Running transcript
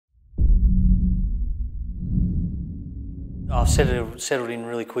I've settled in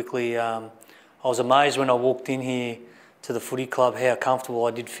really quickly. I was amazed when I walked in here to the footy club how comfortable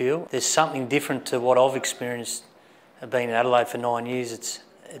I did feel. There's something different to what I've experienced being in Adelaide for 9 years.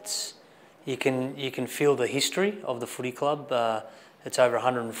 You can feel the history of the footy club. It's over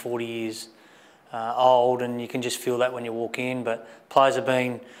 140 years old, and you can just feel that when you walk in. But players have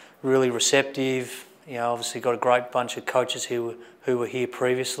been really receptive. You know, obviously got a great bunch of coaches who were here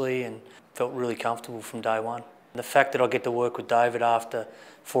previously, and felt really comfortable from day one. The fact that I get to work with David after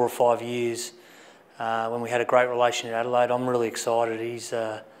 4 or 5 years, when we had a great relation in Adelaide, I'm really excited. He's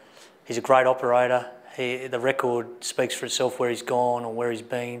a great operator. The record speaks for itself where he's gone or where he's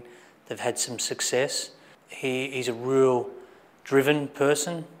been. They've had some success. He's a real driven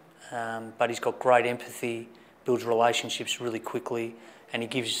person, but he's got great empathy, builds relationships really quickly, and he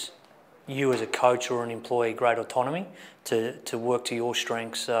gives you as a coach or an employee great autonomy to work to your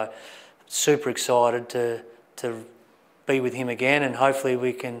strengths. So super excited to be with him again, and hopefully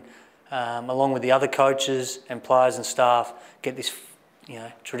we can, along with the other coaches and players and staff, get this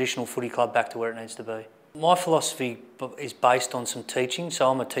traditional footy club back to where it needs to be. My philosophy is based on some teaching,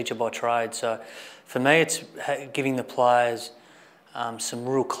 so I'm a teacher by trade. So for me it's giving the players some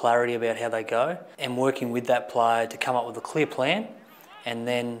real clarity about how they go, and working with that player to come up with a clear plan, and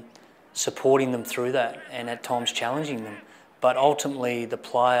then supporting them through that, and at times challenging them. But ultimately the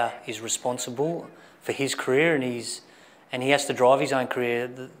player is responsible for his career, and he has to drive his own career.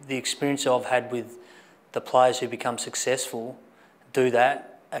 The experience I've had with the players who become successful do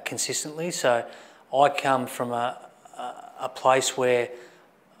that consistently. So I come from a place where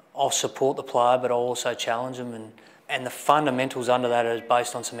I'll support the player, but I'll also challenge them, and the fundamentals under that are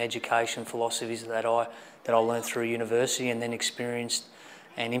based on some education philosophies that I learned through university, and then experienced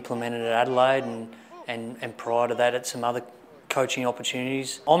and implemented at Adelaide, and prior to that at some other coaching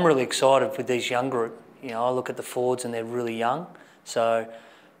opportunities. I'm really excited with these young group. I look at the forwards and they're really young, so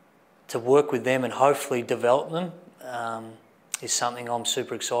to work with them and hopefully develop them is something I'm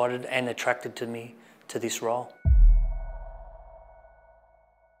super excited and attracted to this role.